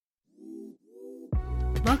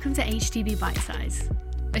Welcome to HTB Bite Size,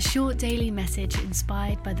 a short daily message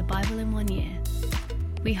inspired by the Bible in 1 year.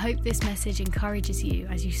 We hope this message encourages you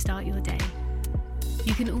as you start your day.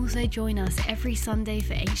 You can also join us every Sunday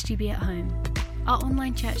for HTB at Home, our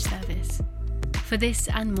online church service. For this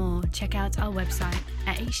and more, check out our website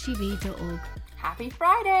at htb.org. Happy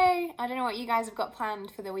Friday! I don't know what you guys have got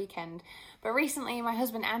planned for the weekend, but recently my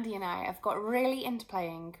husband Andy and I have got really into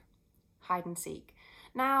playing hide and seek.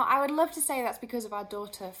 Now, I would love to say that's because of our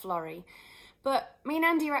daughter Florrie, but me and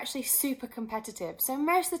Andy are actually super competitive, so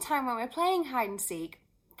most of the time when we're playing hide and seek,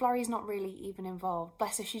 Florrie's not really even involved.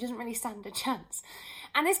 Bless her, she doesn't really stand a chance.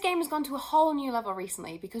 And this game has gone to a whole new level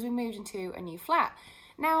recently because we moved into a new flat.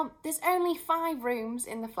 Now, there's only 5 rooms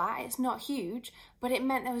in the flat. It's not huge, but it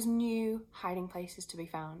meant there was new hiding places to be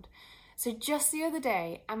found. So just the other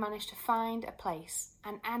day, I managed to find a place,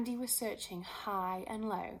 and Andy was searching high and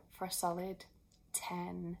low for a solid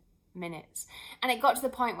 10 minutes. And it got to the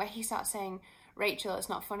point where he started saying, "Rachel, it's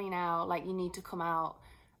not funny now. Like, you need to come out.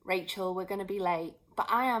 Rachel, we're going to be late." But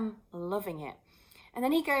I am loving it. And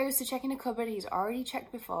then he goes to check in a cupboard he's already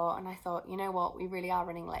checked before, and I thought, you know what, we really are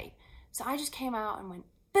running late. So I just came out and went,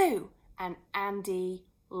 boo! And Andy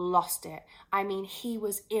lost it. I mean, he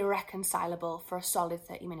was irreconcilable for a solid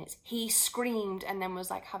 30 minutes. He screamed and then was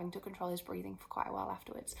like having to control his breathing for quite a while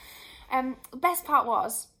afterwards. The best part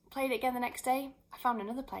was, played it again the next day, I found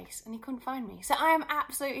another place and he couldn't find me. So I am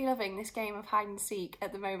absolutely loving this game of hide and seek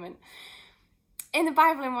at the moment. In the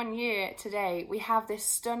Bible in 1 year today, we have this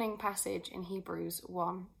stunning passage in Hebrews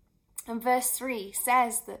 1. And verse 3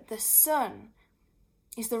 says that the sun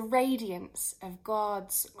is the radiance of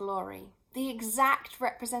God's glory, the exact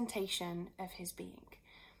representation of his being.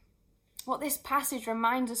 What this passage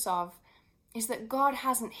reminds us of is that God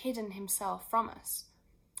hasn't hidden himself from us.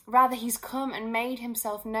 Rather, he's come and made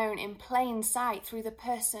himself known in plain sight through the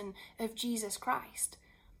person of Jesus Christ.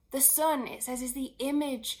 The sun, it says, is the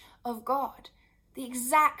image of God, the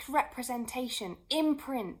exact representation,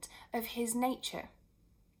 imprint of his nature.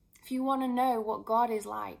 If you want to know what God is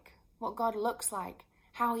like, what God looks like,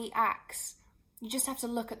 how he acts, you just have to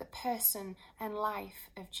look at the person and life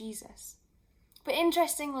of Jesus. But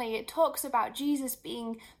interestingly, it talks about Jesus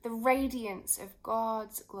being the radiance of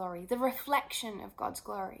God's glory, the reflection of God's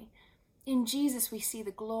glory. In Jesus, we see the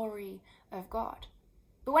glory of God.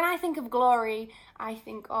 But when I think of glory, I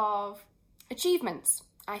think of achievements.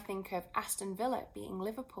 I think of Aston Villa beating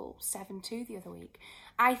Liverpool 7-2 the other week.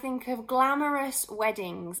 I think of glamorous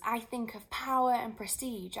weddings. I think of power and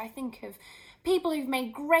prestige. I think of people who've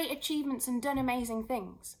made great achievements and done amazing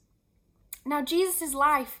things. Now, Jesus'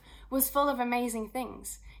 life was full of amazing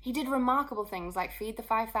things. He did remarkable things like feed the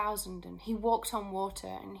 5,000, and he walked on water,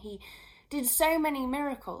 and he did so many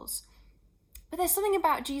miracles. But there's something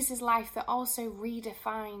about Jesus' life that also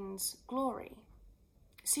redefines glory.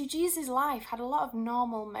 See, Jesus' life had a lot of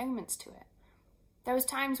normal moments to it. There was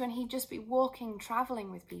times when he'd just be walking, traveling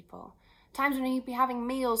with people. Times when he'd be having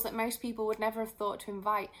meals that most people would never have thought to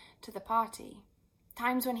invite to the party.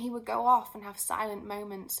 Times when he would go off and have silent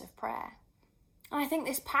moments of prayer. And I think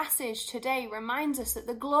this passage today reminds us that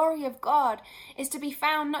the glory of God is to be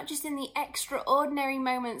found not just in the extraordinary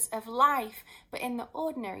moments of life, but in the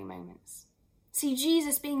ordinary moments. See,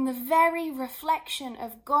 Jesus being the very reflection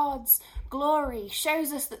of God's glory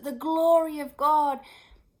shows us that the glory of God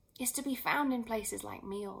is to be found in places like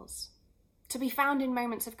meals, to be found in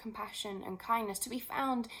moments of compassion and kindness, to be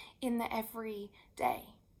found in the everyday.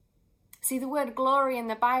 See, the word glory in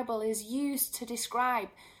the Bible is used to describe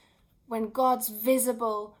when God's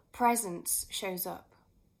visible presence shows up.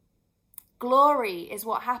 Glory is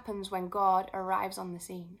what happens when God arrives on the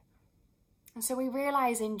scene. And so we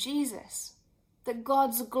realize in Jesus that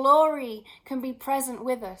God's glory can be present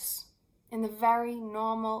with us in the very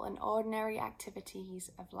normal and ordinary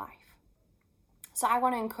activities of life. So I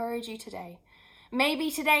want to encourage you today.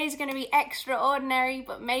 Maybe today is going to be extraordinary,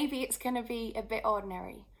 but maybe it's going to be a bit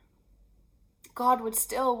ordinary. God would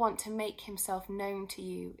still want to make himself known to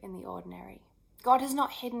you in the ordinary. God has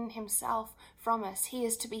not hidden himself from us. He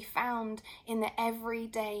is to be found in the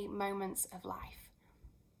everyday moments of life.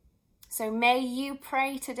 So may you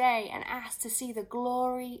pray today and ask to see the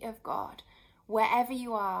glory of God wherever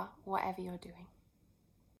you are, whatever you're doing.